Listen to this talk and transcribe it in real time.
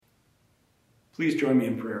Please join me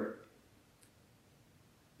in prayer.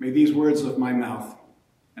 May these words of my mouth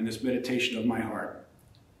and this meditation of my heart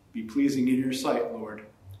be pleasing in your sight, Lord,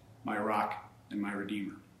 my rock and my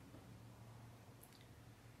redeemer.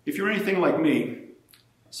 If you're anything like me,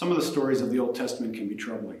 some of the stories of the Old Testament can be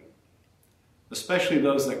troubling, especially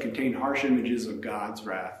those that contain harsh images of God's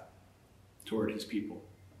wrath toward his people.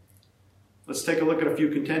 Let's take a look at a few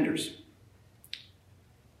contenders.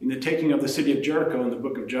 In the taking of the city of Jericho in the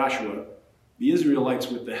book of Joshua, the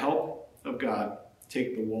Israelites, with the help of God,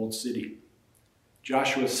 take the walled city.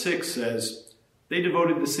 Joshua 6 says, "They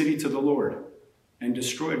devoted the city to the Lord and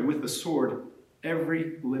destroyed with the sword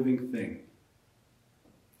every living thing."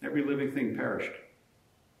 Every living thing perished.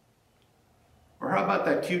 Or how about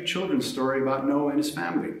that cute children's story about Noah and his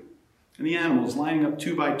family and the animals lining up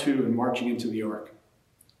 2 by 2 and marching into the ark?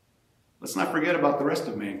 Let's not forget about the rest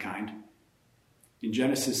of mankind. In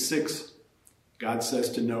Genesis 6, God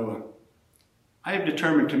says to Noah, "I have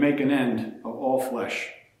determined to make an end of all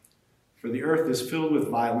flesh, for the earth is filled with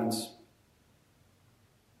violence.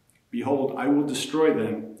 Behold, I will destroy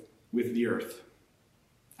them with the earth."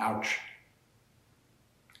 Ouch.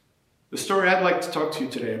 The story I'd like to talk to you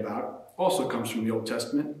today about also comes from the Old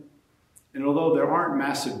Testament, and although there aren't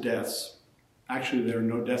massive deaths, actually there are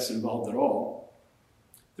no deaths involved at all,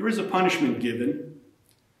 there is a punishment given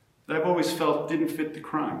that I've always felt didn't fit the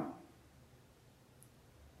crime.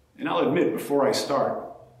 And I'll admit before I start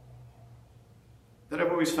that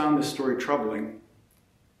I've always found this story troubling,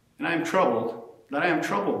 and I am troubled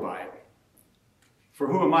by it. For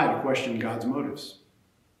who am I to question God's motives?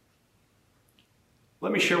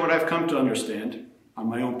 Let me share what I've come to understand on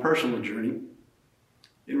my own personal journey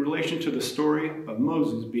in relation to the story of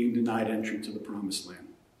Moses being denied entry to the Promised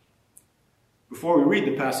Land. Before we read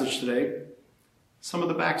the passage today, some of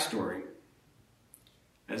the backstory.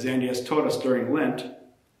 As Andy has taught us during Lent,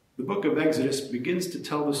 the book of Exodus begins to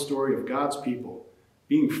tell the story of God's people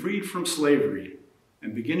being freed from slavery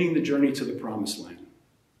and beginning the journey to the Promised Land.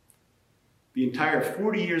 The entire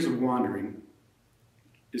 40 years of wandering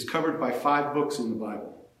is covered by 5 books in the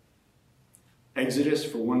Bible. Exodus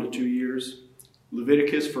for 1 to 2 years,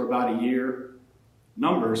 Leviticus for about a year,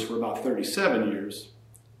 Numbers for about 37 years,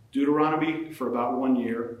 Deuteronomy for about 1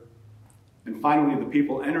 year, and finally the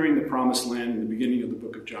people entering the Promised Land in the beginning of the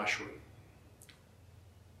book of Joshua.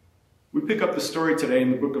 We pick up the story today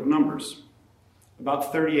in the book of Numbers,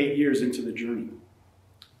 about 38 years into the journey.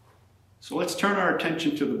 So let's turn our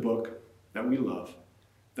attention to the book that we love,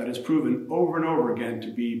 that has proven over and over again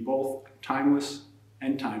to be both timeless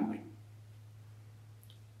and timely.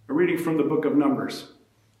 A reading from the book of Numbers,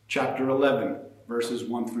 chapter 11, verses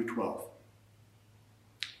 1 through 12.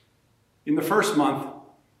 In the first month,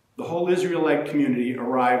 the whole Israelite community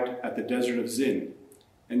arrived at the desert of Zin,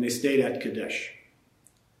 and they stayed at Kadesh.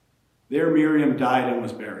 There Miriam died and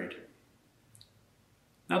was buried.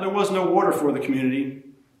 Now there was no water for the community,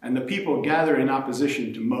 and the people gathered in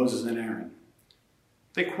opposition to Moses and Aaron.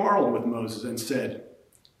 They quarreled with Moses and said,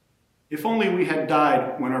 "If only we had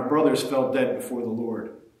died when our brothers fell dead before the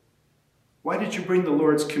Lord. Why did you bring the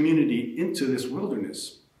Lord's community into this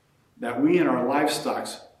wilderness, that we and our livestock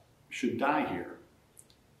should die here?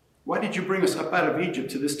 Why did you bring us up out of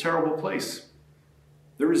Egypt to this terrible place?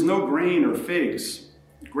 There is no grain or figs,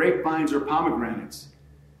 grapevines or pomegranates,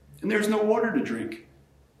 and there is no water to drink."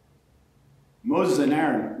 Moses and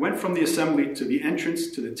Aaron went from the assembly to the entrance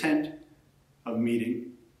to the tent of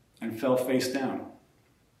meeting and fell face down.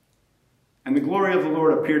 And the glory of the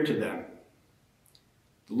Lord appeared to them.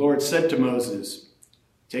 The Lord said to Moses,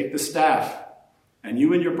 "Take the staff, and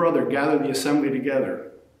you and your brother gather the assembly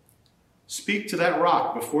together. Speak to that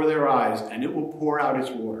rock before their eyes, and it will pour out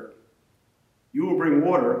its water. You will bring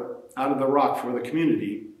water out of the rock for the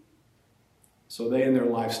community, so they and their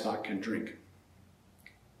livestock can drink."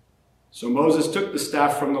 So Moses took the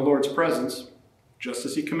staff from the Lord's presence, just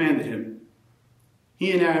as he commanded him.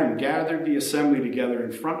 He and Aaron gathered the assembly together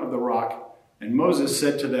in front of the rock, and Moses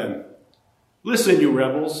said to them, "Listen, you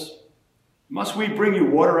rebels, must we bring you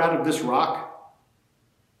water out of this rock?"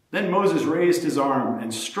 Then Moses raised his arm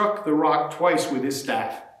and struck the rock twice with his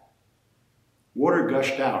staff. Water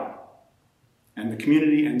gushed out, and the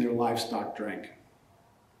community and their livestock drank.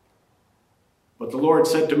 But the Lord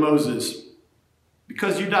said to Moses,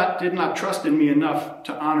 "Because you did not trust in me enough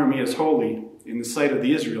to honor me as holy in the sight of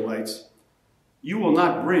the Israelites, you will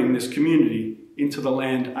not bring this community into the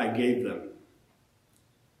land I gave them."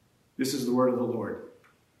 This is the word of the Lord.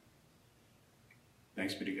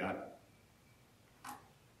 Thanks be to God.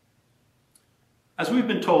 As we've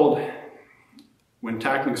been told when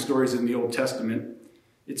tackling stories in the Old Testament,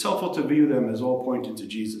 it's helpful to view them as all pointing to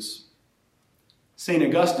Jesus. St.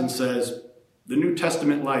 Augustine says, The New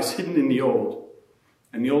Testament lies hidden in the Old,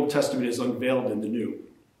 and the Old Testament is unveiled in the New.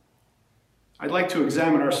 I'd like to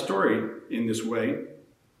examine our story in this way,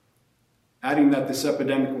 adding that this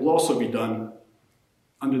epidemic will also be done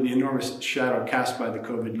under the enormous shadow cast by the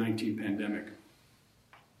COVID-19 pandemic.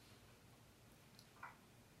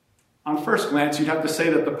 On first glance, you'd have to say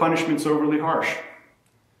that the punishment's overly harsh,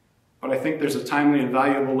 but I think there's a timely and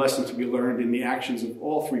valuable lesson to be learned in the actions of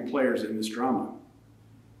all three players in this drama,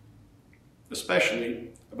 especially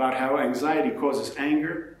about how anxiety causes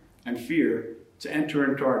anger and fear to enter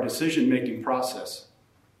into our decision-making process,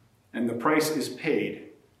 and the price is paid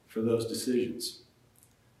for those decisions.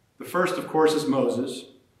 The first, of course, is Moses,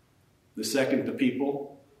 the second, the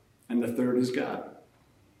people, and the third is God.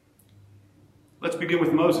 Let's begin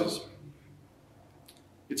with Moses.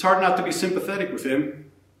 It's hard not to be sympathetic with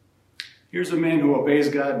him. Here's a man who obeys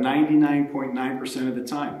God 99.9% of the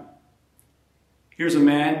time. Here's a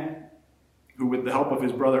man who, with the help of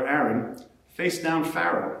his brother Aaron, faced down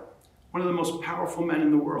Pharaoh, one of the most powerful men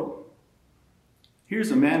in the world.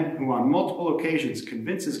 Here's a man who on multiple occasions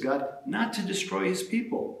convinces God not to destroy his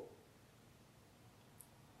people.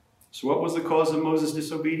 So what was the cause of Moses'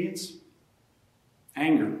 disobedience?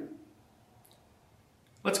 Anger.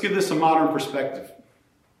 Let's give this a modern perspective.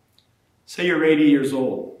 Say you're 80 years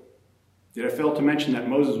old. Did I fail to mention that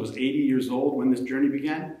Moses was 80 years old when this journey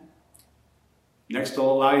began? Next,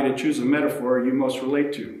 I'll allow you to choose a metaphor you most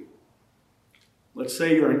relate to. Let's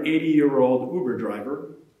say you're an 80-year-old Uber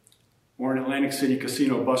driver, or an Atlantic City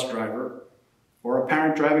casino bus driver, or a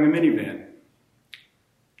parent driving a minivan.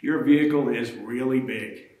 Your vehicle is really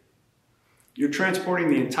big. You're transporting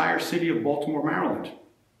the entire city of Baltimore, Maryland.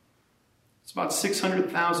 It's about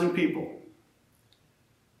 600,000 people.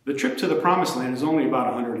 The trip to the Promised Land is only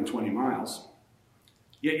about 120 miles.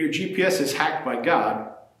 Yet your GPS is hacked by God,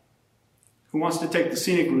 who wants to take the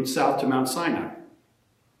scenic route south to Mount Sinai.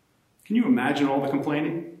 Can you imagine all the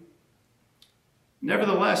complaining?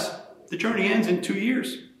 Nevertheless, the journey ends in 2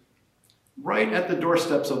 years, right at the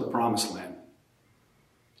doorsteps of the Promised Land.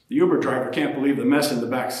 The Uber driver can't believe the mess in the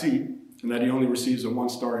back seat and that he only receives a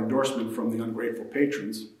 1-star endorsement from the ungrateful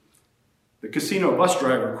patrons. The casino bus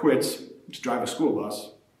driver quits to drive a school bus,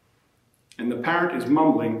 and the parent is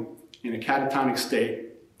mumbling in a catatonic state,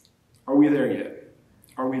 "Are we there yet?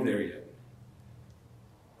 Are we there yet?"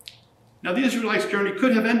 Now, the Israelites' journey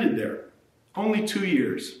could have ended there. Only 2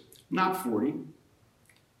 years, not 40.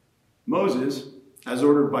 Moses, as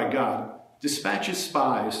ordered by God, dispatches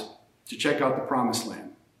spies to check out the Promised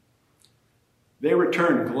Land. They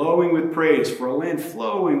return glowing with praise for a land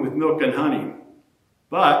flowing with milk and honey.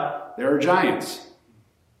 But there are giants.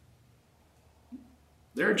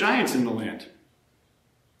 There are giants in the land.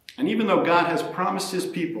 And even though God has promised his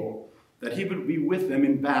people that he would be with them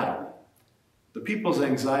in battle, the people's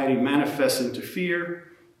anxiety manifests into fear,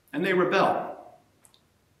 and they rebel.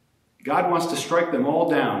 God wants to strike them all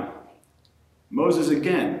down. Moses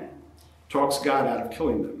again talks God out of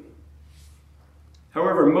killing them.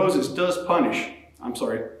 However, God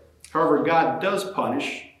does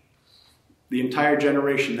punish the entire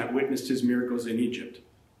generation that witnessed his miracles in Egypt.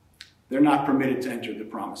 They're not permitted to enter the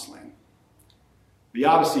Promised Land. The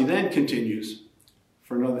Odyssey then continues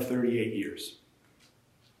for another 38 years.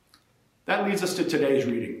 That leads us to today's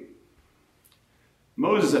reading.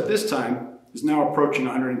 Moses at this time is now approaching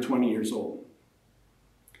 120 years old.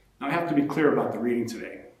 Now I have to be clear about the reading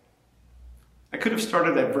today. I could have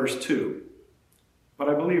started at verse 2, but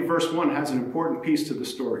I believe verse 1 has an important piece to the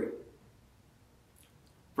story.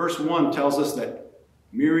 Verse 1 tells us that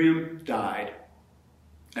Miriam died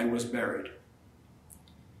and was buried.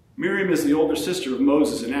 Miriam is the older sister of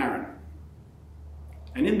Moses and Aaron.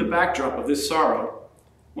 And in the backdrop of this sorrow,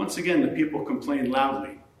 once again the people complained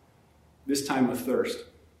loudly, this time with thirst.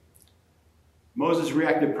 Moses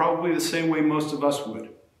reacted probably the same way most of us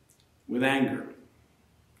would, with anger.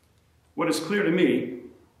 What is clear to me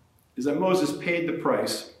is that Moses paid the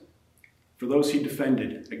price for those he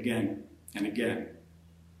defended again and again.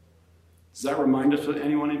 Does that remind us of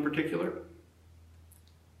anyone in particular?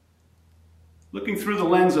 Looking through the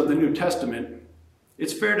lens of the New Testament,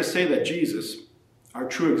 it's fair to say that Jesus, our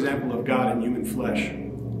true example of God in human flesh,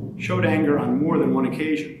 showed anger on more than one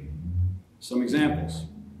occasion. Some examples: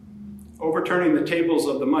 overturning the tables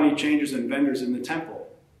of the money changers and vendors in the temple.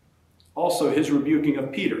 Also his rebuking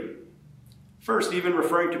of Peter. First, even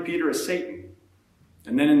referring to Peter as Satan,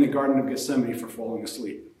 and then in the Garden of Gethsemane for falling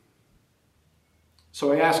asleep.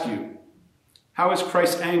 So I ask you, how is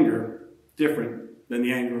Christ's anger different than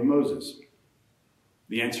the anger of Moses?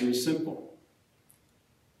 The answer is simple.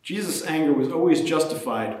 Jesus' anger was always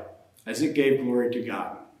justified as it gave glory to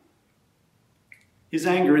God. His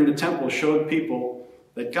anger in the temple showed people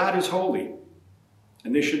that God is holy,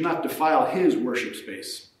 and they should not defile his worship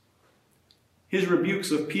space. His rebukes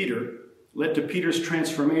of Peter led to Peter's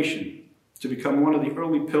transformation to become one of the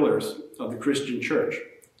early pillars of the Christian church,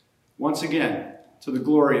 once again, to the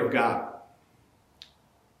glory of God.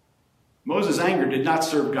 Moses' anger did not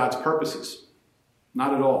serve God's purposes,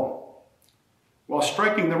 not at all. While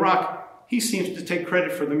striking the rock, he seems to take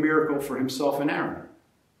credit for the miracle for himself and Aaron.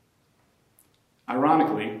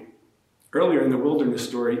 Ironically, earlier in the wilderness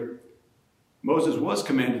story, Moses was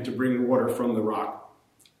commanded to bring water from the rock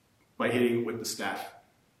by hitting it with the staff.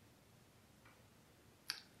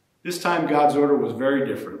 This time, God's order was very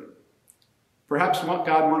different. Perhaps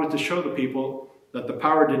God wanted to show the people that the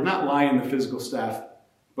power did not lie in the physical staff,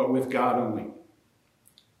 but with God only.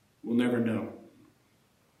 We'll never know.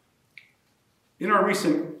 In our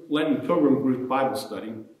recent Lenten Pilgrim Group Bible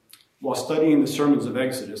study, while studying the sermons of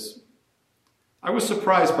Exodus, I was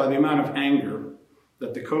surprised by the amount of anger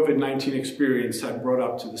that the COVID-19 experience had brought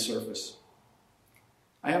up to the surface.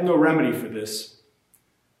 I have no remedy for this.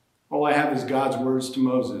 All I have is God's words to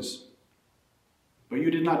Moses. But you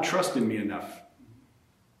did not trust in me enough.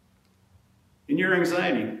 In your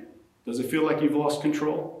anxiety, does it feel like you've lost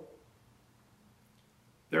control?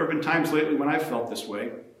 There have been times lately when I've felt this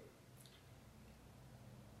way.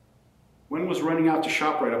 When was running out to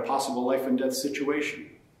ShopRite a possible life and death situation?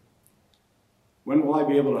 When will I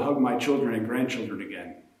be able to hug my children and grandchildren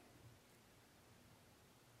again?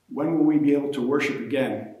 When will we be able to worship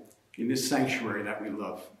again in this sanctuary that we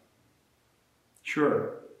love?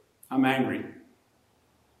 Sure, I'm angry.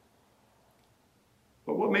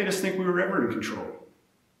 But what made us think we were ever in control?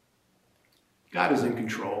 God is in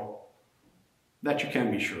control. That you can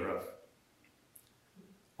be sure of.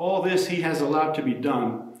 All this he has allowed to be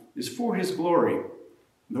done is for his glory,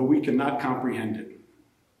 though we cannot comprehend it.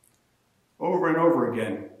 Over and over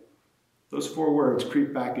again, those four words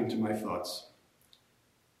creep back into my thoughts.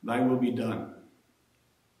 Thy will be done.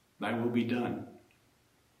 Thy will be done.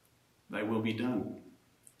 Thy will be done.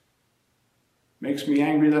 Makes me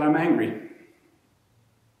angry that I'm angry.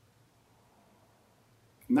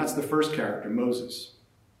 And that's the first character, Moses.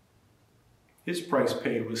 His price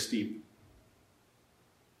paid was steep.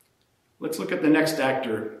 Let's look at the next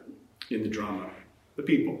actor in the drama, the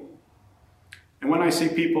people. And when I say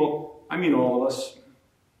people, I mean all of us.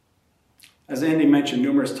 As Andy mentioned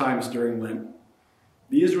numerous times during Lent,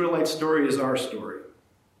 the Israelite story is our story.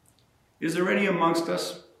 Is there any amongst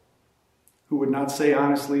us who would not say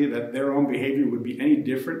honestly that their own behavior would be any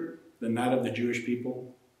different than that of the Jewish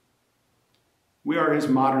people? We are his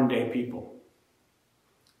modern-day people.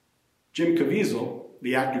 Jim Caviezel,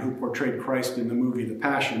 the actor who portrayed Christ in the movie The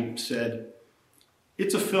Passion, said,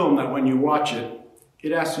 "It's a film that when you watch it,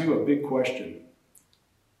 it asks you a big question.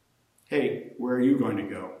 Hey, where are you going to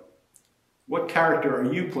go? What character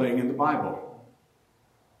are you playing in the Bible?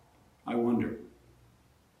 I wonder."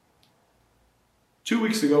 2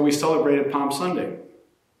 weeks ago, we celebrated Palm Sunday.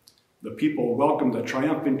 The people welcomed the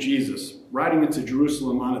triumphant Jesus, riding into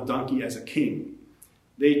Jerusalem on a donkey as a king.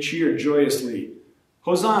 They cheered joyously,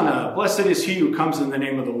 "Hosanna, blessed is he who comes in the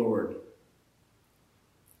name of the Lord."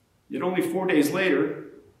 Yet only 4 days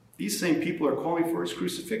later, these same people are calling for his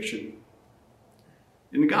crucifixion.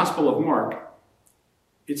 In the Gospel of Mark,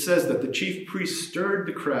 it says that the chief priests stirred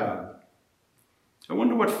the crowd. I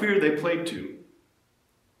wonder what fear they played to,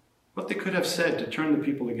 what they could have said to turn the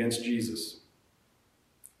people against Jesus.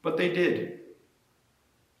 But they did.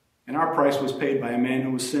 And our price was paid by a man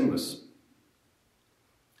who was sinless.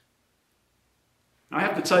 Now, I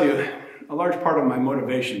have to tell you, a large part of my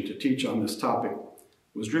motivation to teach on this topic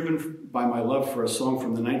was driven by my love for a song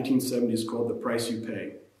from the 1970s called "The Price You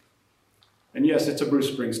Pay." And yes, it's a Bruce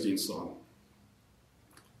Springsteen song.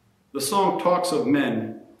 The song talks of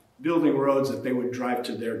men building roads that they would drive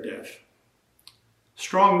to their death.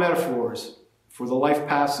 Strong metaphors for the life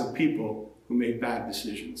paths of people who make bad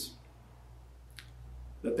decisions.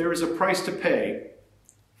 That there is a price to pay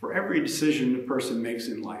for every decision a person makes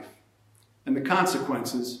in life. And the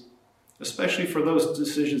consequences, especially for those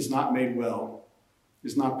decisions not made well,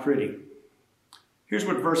 is not pretty. Here's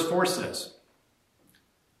what verse 4 says.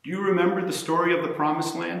 "Do you remember the story of the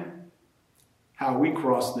promised land? How we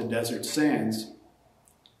crossed the desert sands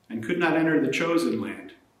and could not enter the chosen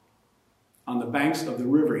land. On the banks of the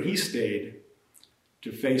river he stayed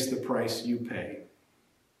to face the price you pay."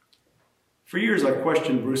 For years I've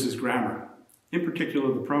questioned Bruce's grammar, in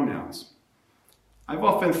particular the pronouns. I've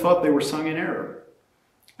often thought they were sung in error,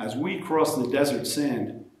 as we crossed the desert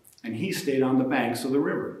sand and he stayed on the banks of the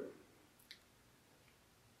river.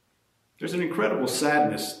 There's an incredible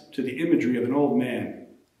sadness to the imagery of an old man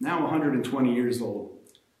now 120 years old,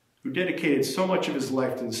 who dedicated so much of his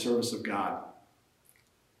life to the service of God.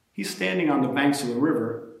 He's standing on the banks of the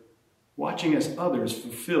river, watching as others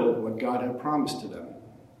fulfilled what God had promised to them.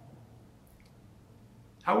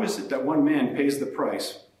 How is it that one man pays the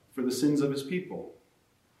price for the sins of his people,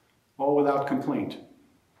 all without complaint?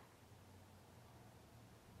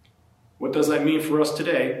 What does that mean for us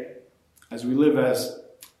today, as we live as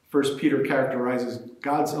 1 Peter characterizes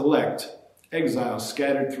God's elect, exiles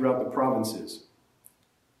scattered throughout the provinces?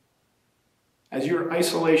 As your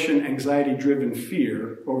isolation, anxiety-driven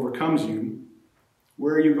fear overcomes you,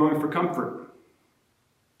 where are you going for comfort?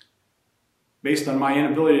 Based on my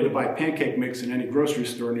inability to buy pancake mix in any grocery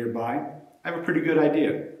store nearby, I have a pretty good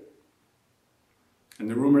idea. And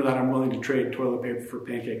the rumor that I'm willing to trade toilet paper for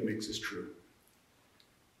pancake mix is true.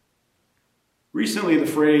 Recently, the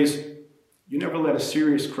phrase, "You never let a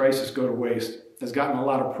serious crisis go to waste," has gotten a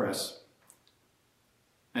lot of press.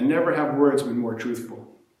 And never have words been more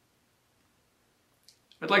truthful.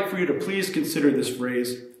 I'd like for you to please consider this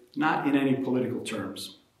phrase not in any political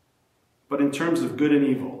terms, but in terms of good and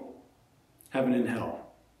evil, heaven and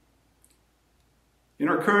hell. In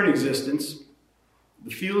our current existence,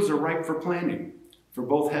 the fields are ripe for planting for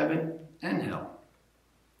both heaven and hell.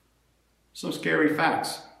 Some scary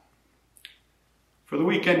facts. For the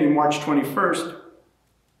week ending March 21st,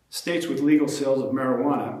 states with legal sales of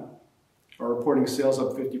marijuana are reporting sales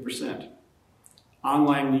up 50%.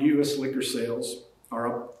 Online U.S. liquor sales are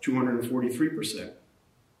up 243%.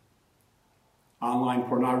 Online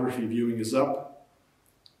pornography viewing is up,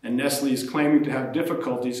 and Nestle is claiming to have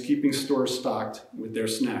difficulties keeping stores stocked with their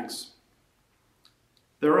snacks.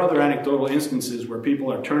 There are other anecdotal instances where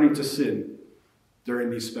people are turning to sin during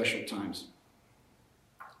these special times.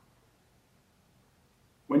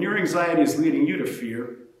 When your anxiety is leading you to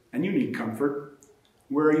fear and you need comfort,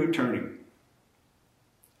 where are you turning?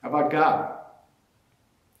 How about God?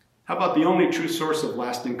 How about the only true source of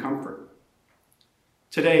lasting comfort?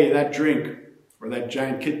 Today, that drink or that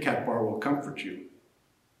giant Kit Kat bar will comfort you.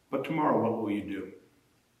 But tomorrow, what will you do?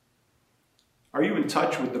 Are you in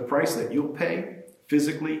touch with the price that you'll pay,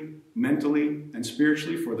 physically, mentally, and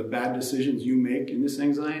spiritually, for the bad decisions you make in this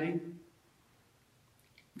anxiety?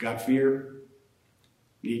 Got fear?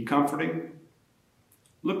 Need comforting?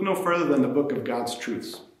 Look no further than the book of God's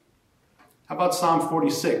truths. How about Psalm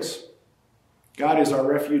 46? God is our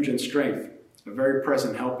refuge and strength, a very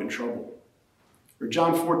present help in trouble. Or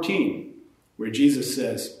John 14, where Jesus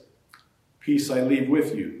says, "Peace I leave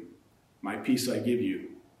with you, my peace I give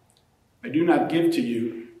you. I do not give to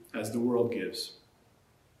you as the world gives.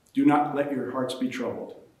 Do not let your hearts be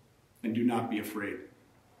troubled, and do not be afraid."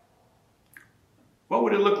 What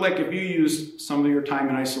would it look like if you used some of your time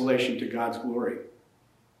in isolation to God's glory?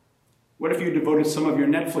 What if you devoted some of your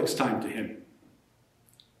Netflix time to Him?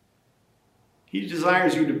 He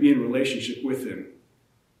desires you to be in relationship with Him,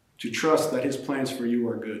 to trust that His plans for you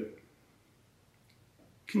are good.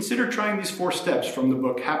 Consider trying these 4 steps from the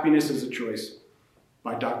book Happiness is a Choice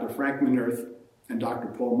by Dr. Frank Minerth and Dr.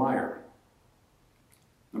 Paul Meyer.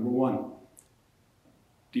 Number 1,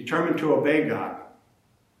 determine to obey God.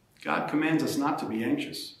 God commands us not to be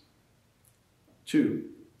anxious. 2,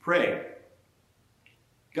 pray.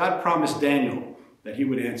 God promised Daniel that he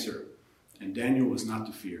would answer, and Daniel was not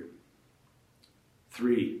to fear.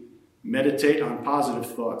 3, meditate on positive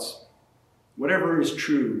thoughts. Whatever is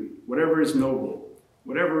true, whatever is noble,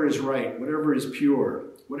 whatever is right, whatever is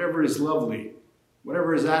pure, whatever is lovely,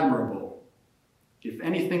 whatever is admirable, if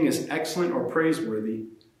anything is excellent or praiseworthy,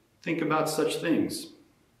 think about such things.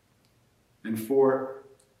 And 4,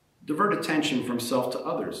 divert attention from self to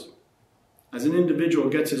others. As an individual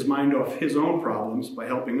gets his mind off his own problems by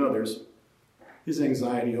helping others, his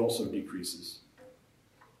anxiety also decreases.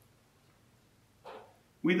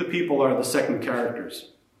 We the people are the second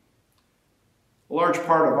characters. A large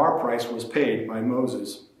part of our price was paid by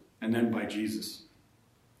Moses and then by Jesus.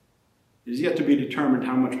 It is yet to be determined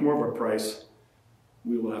how much more of a price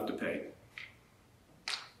we will have to pay.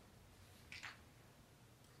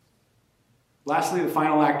 Lastly, the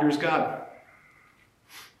final actor is God.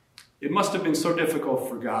 It must have been so difficult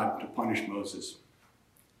for God to punish Moses,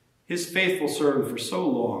 his faithful servant for so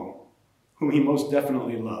long, whom he most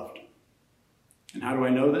definitely loved. And how do I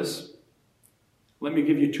know this? Let me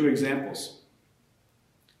give you 2 examples.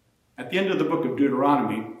 At the end of the book of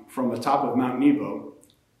Deuteronomy, from the top of Mount Nebo,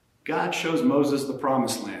 God shows Moses the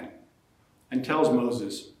promised land and tells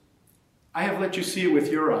Moses, "I have let you see it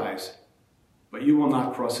with your eyes, but you will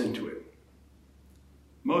not cross into it."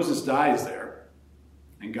 Moses dies there,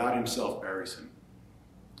 and God himself buries him.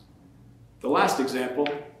 The last example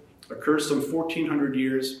occurs some 1,400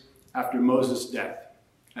 years after Moses' death,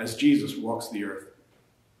 as Jesus walks the earth.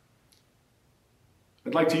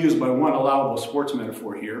 I'd like to use my one allowable sports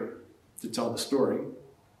metaphor here to tell the story.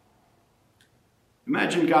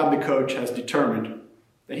 Imagine God the coach has determined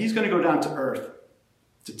that he's going to go down to earth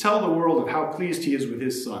to tell the world of how pleased he is with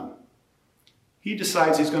his son. He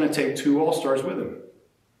decides he's going to take 2 all-stars with him.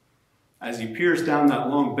 As he peers down that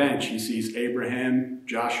long bench, he sees Abraham,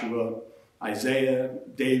 Joshua, Isaiah,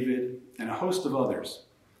 David, and a host of others.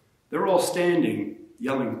 They're all standing,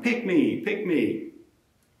 yelling, "Pick me, pick me."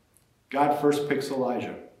 God first picks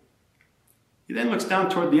Elijah. He then looks down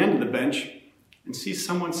toward the end of the bench and sees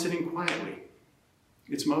someone sitting quietly.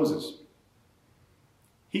 It's Moses.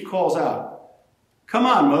 He calls out, "Come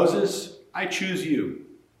on, Moses, I choose you."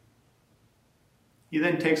 He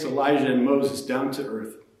then takes Elijah and Moses down to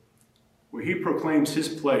earth, where he proclaims his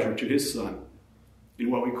pleasure to his son in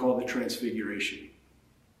what we call the Transfiguration.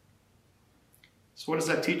 So what does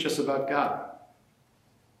that teach us about God?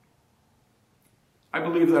 I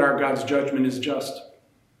believe that our God's judgment is just.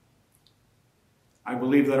 I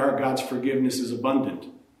believe that our God's forgiveness is abundant.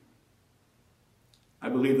 I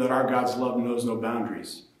believe that our God's love knows no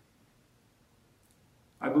boundaries.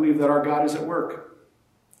 I believe that our God is at work,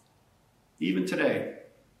 even today,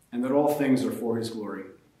 and that all things are for his glory.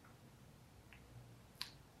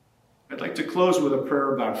 I'd like to close with a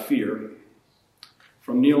prayer about fear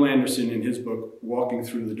from Neil Anderson in his book, Walking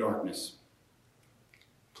Through the Darkness.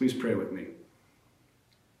 Please pray with me.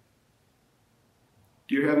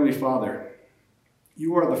 Dear Heavenly Father,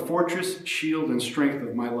 you are the fortress, shield, and strength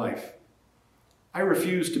of my life. I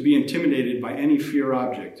refuse to be intimidated by any fear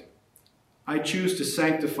object. I choose to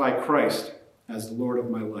sanctify Christ as the Lord of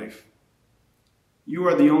my life. You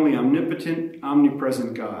are the only omnipotent,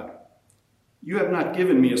 omnipresent God. You have not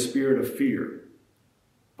given me a spirit of fear.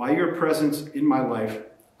 By your presence in my life,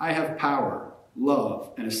 I have power,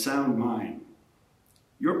 love, and a sound mind.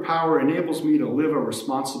 Your power enables me to live a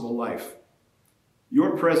responsible life.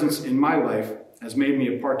 Your presence in my life has made me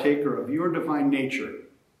a partaker of your divine nature,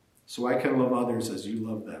 so I can love others as you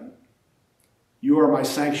love them. You are my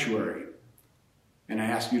sanctuary, and I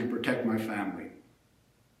ask you to protect my family.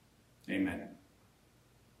 Amen.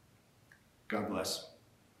 God bless.